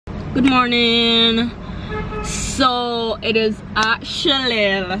Good morning. So it is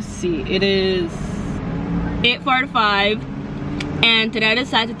actually, let's see, it is 8:45 and today I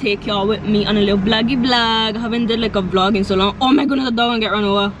decided to take y'all with me on a little vloggy vlog. I haven't did like a vlog in so long. Oh my goodness, the dog gonna get run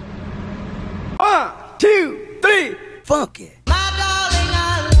over. 1, 2, 3, fuck it.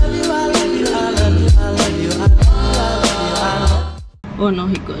 Oh no,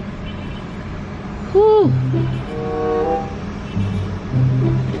 he good. Whew.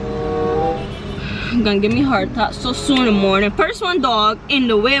 Gonna give me heart attack so soon in the morning. First one dog in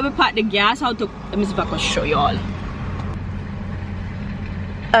the way we pack the gas how to let me see if I can show y'all.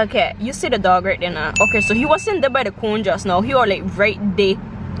 Okay, you see the dog right there now. Okay, so he wasn't there by the cone just now. He was like right there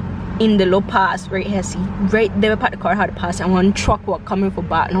in the low pass right here. See, right there we pack the car how to pass and one truck was coming for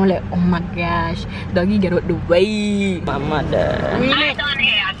back and I'm like, oh my gosh, doggy get out the way. My mother. Really?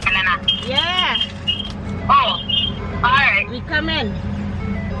 Yeah. Oh, alright. We come in.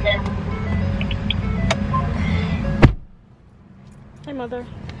 Hi mother.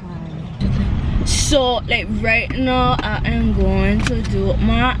 Hi. So like right now I am going to do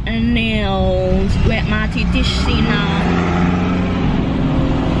my nails with my titi Sheena.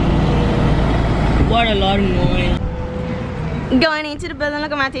 What a lot of noise. Going into the building,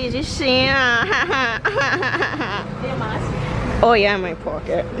 look at my titi Sheena. Oh yeah, my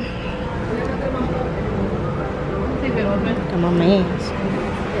pocket. Come on, man.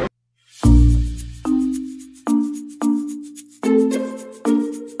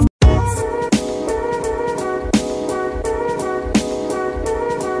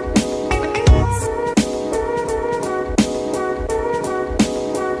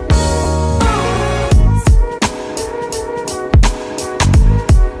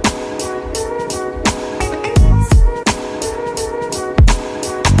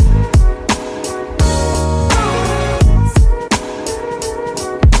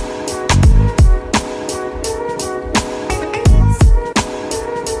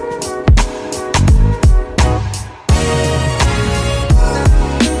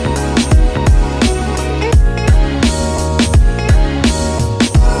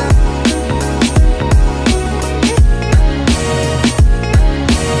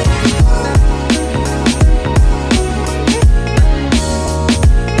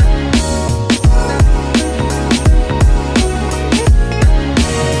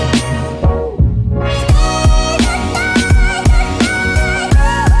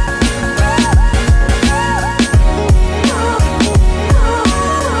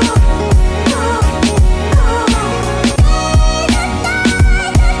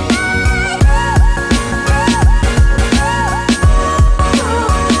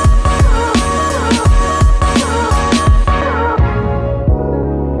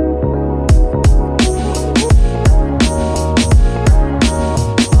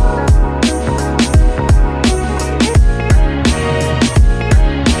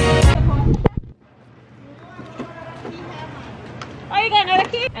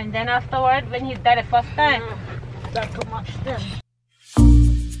 And then afterward, when he did it first time, that's too much then.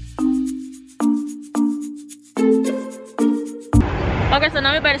 Okay, so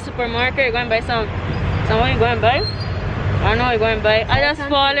now we're by the supermarket. We're going to buy some. What are you going to buy? I know what you're going to buy. I just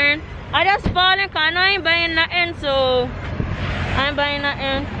falling because I know I ain't buying nothing, so I ain't buying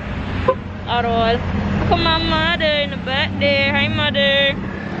nothing at all. Look at my mother in the back there. Hi mother.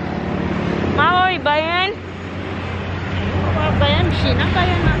 Ma, what are you buying? She not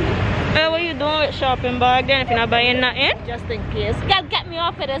buying nothing. What you doing with shopping bag then if you're not buying nothing? Just in case. God, get me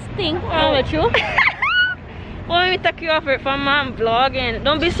off of this thing. What's with you? Why let me take you off it for my vlogging?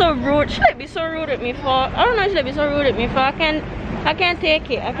 Don't be so rude. She like be so rude with me for. I don't know. She like be so rude with me for. I can't take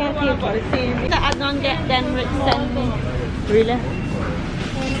it. I can't take it. I don't get them send me. Really?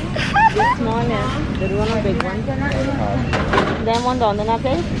 This small, yeah. The one or big one. Then one down the neck.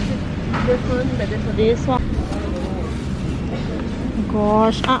 This one, but This one.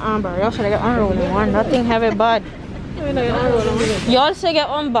 Gosh, bro. Y'all should have got unrolling one. That thing heavy bad. Y'all should get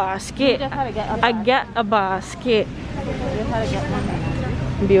one basket. I get a basket.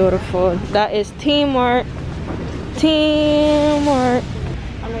 Beautiful. That is teamwork. Teamwork.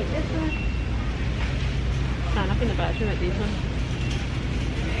 I like this one. Stand up in the bathroom at this one.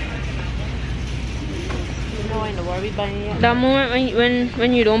 You know, in the world we buying it. That moment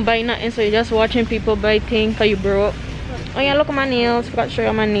when you don't buy nothing, so you're just watching people buy things because you broke. Oh yeah, look at my nails. Forgot to show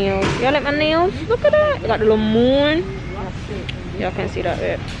you my nails. Y'all like my nails? Look at that. I got the little moon. Y'all can see that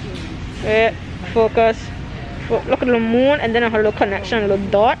right? Right. Focus. Look at the little moon, and then I have a little connection, little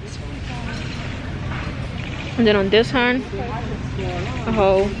dots. And then on this hand,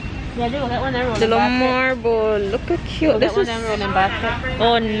 oh, Yeah, do get one there rolling The little basket. marble. Look how cute. This One is. them rolling basket.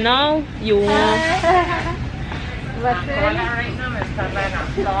 Oh, now you want. What's right now?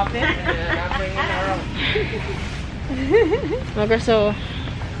 Stop it. Okay, so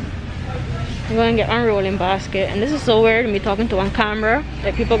I'm going to get one rolling basket, and this is so weird me talking to on camera.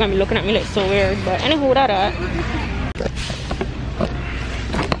 Like people are gonna be looking at me like so weird. But anywho, that.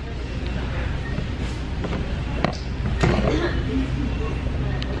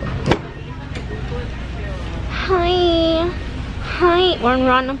 Hi, one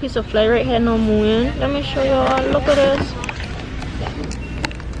random piece of fly right here, no moving. Let me show y'all. Look at this.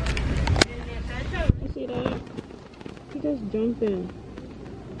 You see that? He just jumping.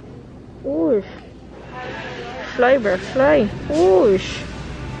 Oosh. Fly, bro, fly. Oosh.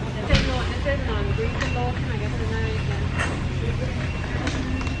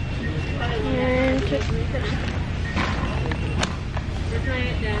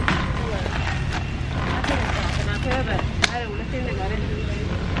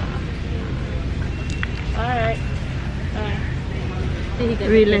 Alright.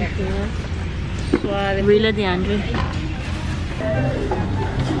 Really? Really, DeAndre?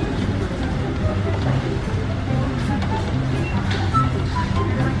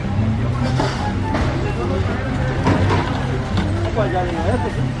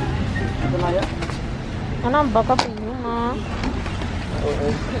 And I'm back up in you, ma.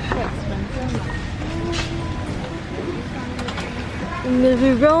 We'll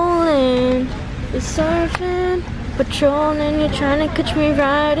be rolling, we're surfing, patrolling. You're trying to catch me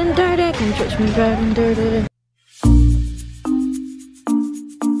riding dirty, can catch me riding dirty.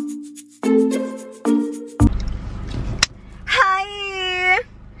 Hi!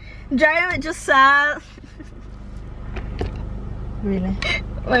 Driving with just sad. Really?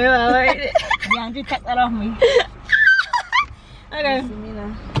 Wait, wait. DeAndre, take that off me. Okay.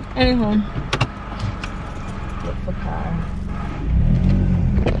 Anyhow. Look for car.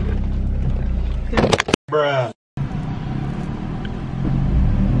 Bruh.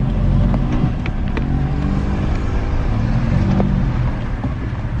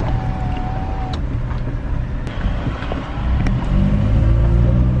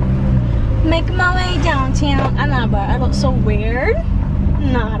 Making my way downtown. I know, but I look so weird.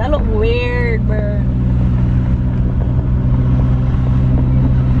 Nah, that look weird, bro.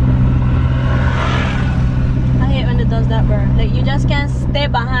 I hate when it does that, bro. Like, you just can't stay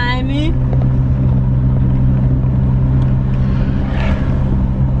behind me.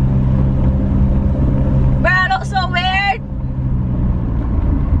 Bro, I look so weird.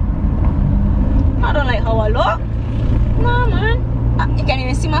 I don't like how I look. Nah, man. You can't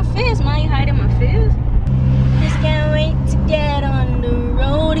even see my face, man. You hiding my face. Just can't wait to get on the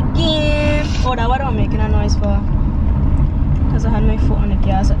road again. Oh, that's what I'm making a noise for. Because I had my foot on the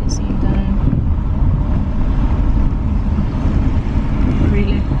gas at the same time.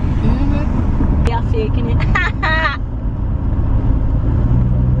 Really? Mm-hmm. Yeah, faking it.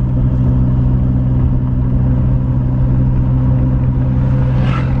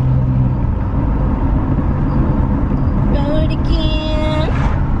 Road again.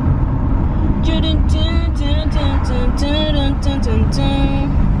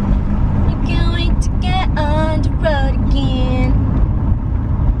 I can't wait to get on the road again.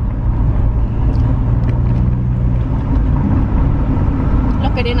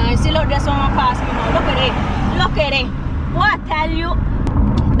 Look at it now. You see, look, there's someone past me now. Look at it. Look at it. What I tell you?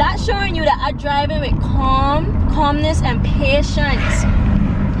 That's showing you that I'm driving with calmness and patience.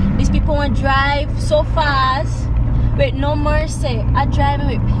 These people want to drive so fast with no mercy. I'm driving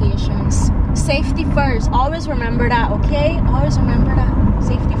with patience. Safety first. Always remember that, okay? Always remember that.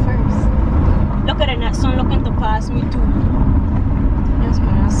 Safety first. Look at it, that sun looking to pass me too. Yes,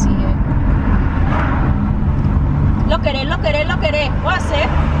 man, I see it. Look at it, look at it, look at it. What's it?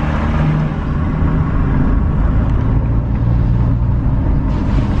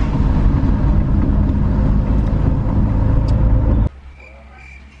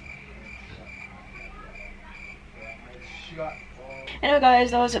 Anyway guys,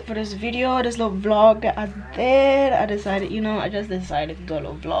 that was it for this video, this little vlog that I did. I decided, you know, I just decided to do a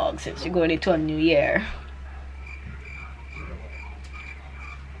little vlog since we're going into a new year.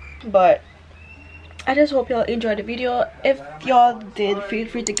 But I just hope y'all enjoyed the video. If y'all did, feel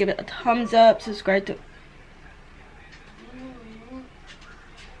free to give it a thumbs up, subscribe to...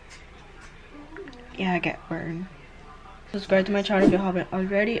 Yeah, I get burned. Subscribe to my channel if you haven't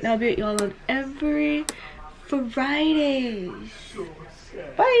already, and I'll be with y'all on every Fridays.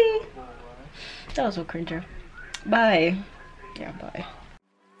 Bye. That was so cringe. Bye. Yeah, bye.